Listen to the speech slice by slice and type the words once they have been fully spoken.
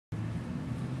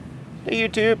Hey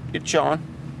YouTube, it's Sean.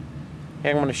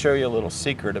 Hey, I'm going to show you a little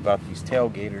secret about these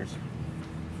tailgators.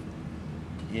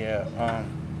 Yeah,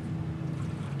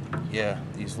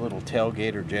 these little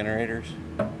tailgator generators.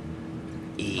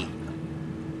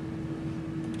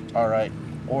 Alright,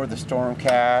 or the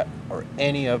Stormcat, or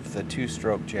any of the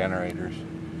two-stroke generators.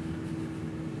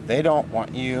 They don't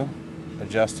want you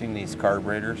adjusting these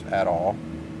carburetors at all.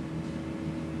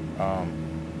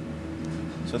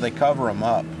 So they cover them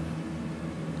up,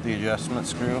 the adjustment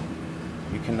screw.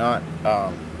 You cannot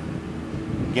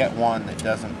get one that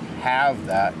doesn't have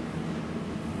that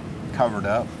covered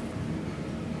up,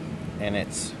 and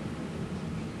it's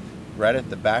right at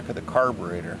the back of the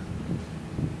carburetor,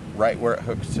 right where it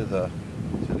hooks to the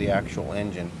actual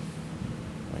engine.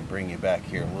 Let me bring you back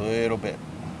here a little bit.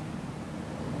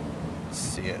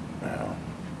 See it now.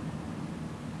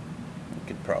 You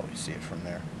could probably see it from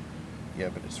there. Yeah,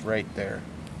 but it's right there.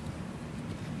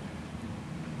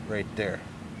 Right there.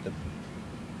 The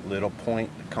little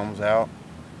point that comes out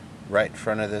right in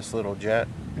front of this little jet.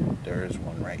 There is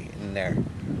one right in there.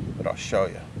 But I'll show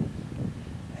you.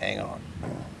 Hang on.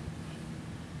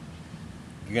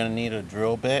 You're going to need a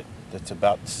drill bit that's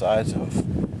about the size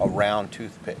of a round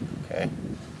toothpick, okay?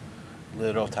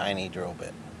 Little tiny drill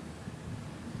bit.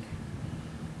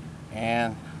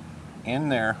 And in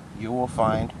there you will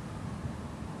find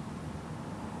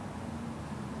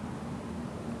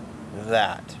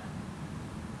that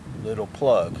little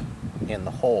plug in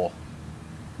the hole.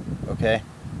 Okay?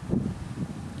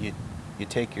 You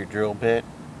take your drill bit,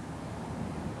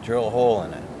 drill a hole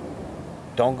in it.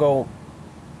 Don't go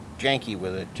janky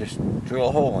with it, just drill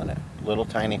a hole in it. Little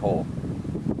tiny hole.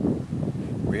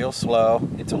 Real slow.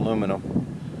 It's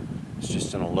aluminum. It's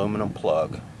just an aluminum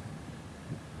plug.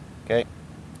 Okay?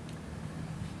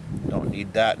 Don't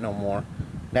need that no more.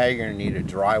 Now you're going to need a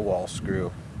drywall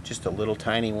screw. Just a little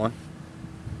tiny one.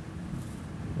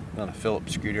 On a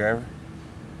Phillips screwdriver.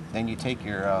 Then you take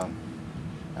your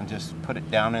and just put it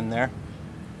down in there,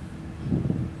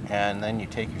 and then you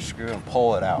take your screw and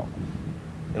pull it out.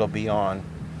 It'll be on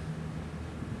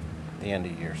the end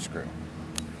of your screw.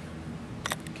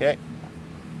 Okay.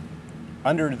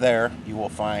 Under there you will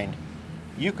find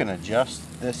you can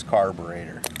adjust this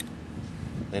carburetor.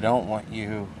 They don't want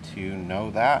you to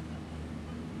know that,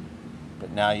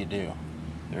 but now you do.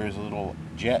 There's a little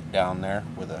jet down there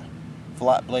with a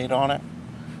flat blade on it.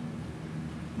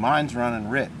 Mine's running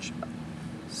rich.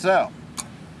 So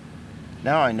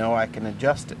now I know I can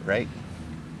adjust it, right?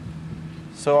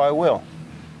 So I will.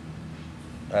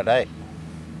 Alright.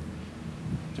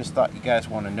 Just thought you guys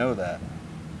want to know that.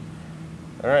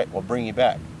 Alright, we'll bring you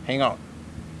back. Hang on.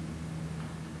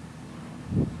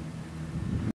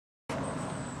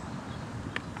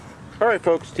 Alright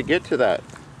folks, to get to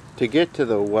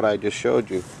the what I just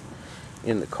showed you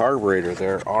in the carburetor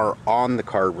there, are on the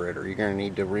carburetor, you're going to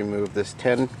need to remove this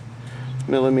 10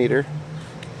 millimeter,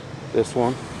 this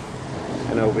one,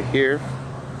 and over here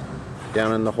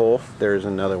down in the hole there's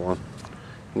another one.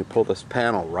 You pull this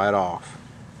panel right off.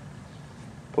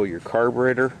 Pull your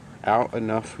carburetor out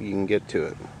enough you can get to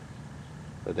it.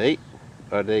 A date.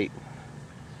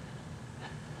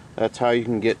 That's how you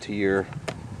can get to your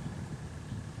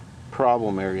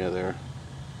problem area there.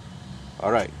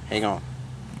 Alright, hang on.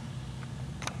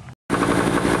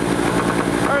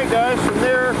 Alright guys, from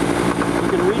there you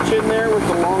can reach in there with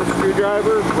the long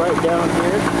screwdriver right down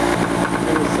here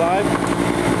in the side,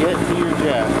 get to your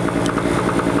jet.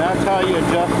 And that's how you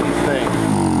adjust these things.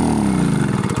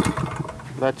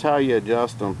 That's how you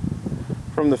adjust them.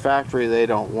 From the factory they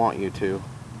don't want you to.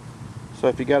 So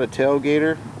if you got a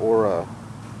Tailgator or a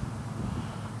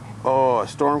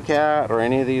Stormcat or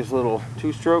any of these little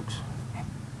two-strokes,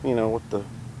 you know, with the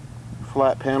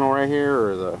flat panel right here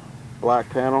or the black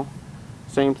panel,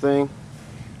 same thing.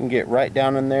 You can get right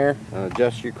down in there and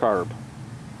adjust your carb.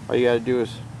 All you got to do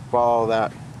is follow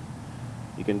that.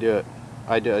 You can do it.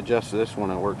 I adjusted this one,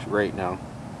 it works great now.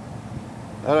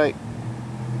 Alright,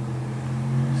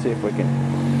 see if we can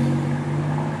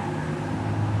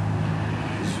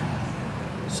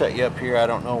set you up here. I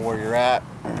don't know where you're at.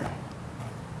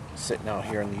 Sitting out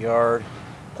here in the yard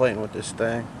playing with this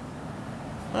thing.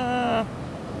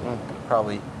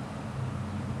 Probably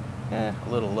a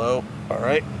little low.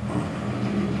 Alright.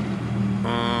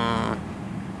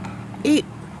 Eat.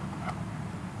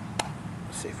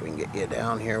 Let's see if we can get you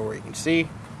down here where you can see.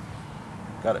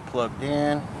 Got it plugged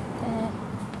in.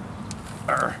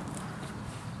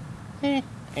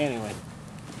 Anyway,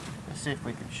 let's see if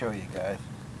we can show you guys.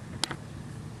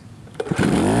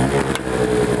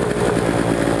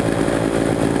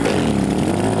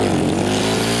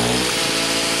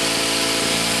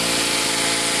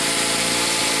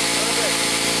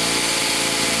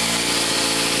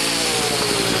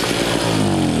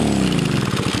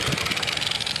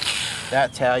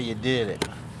 That's how you did it.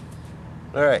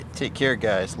 Alright, take care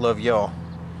guys. Love y'all.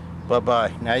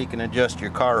 Bye-bye. Now you can adjust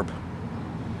your carb.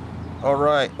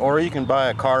 Alright, or you can buy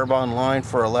a carb online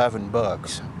for 11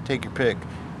 bucks. Take your pick.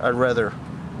 I'd rather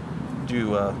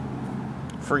do a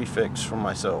free fix for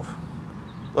myself.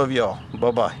 Love y'all.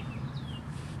 Bye-bye.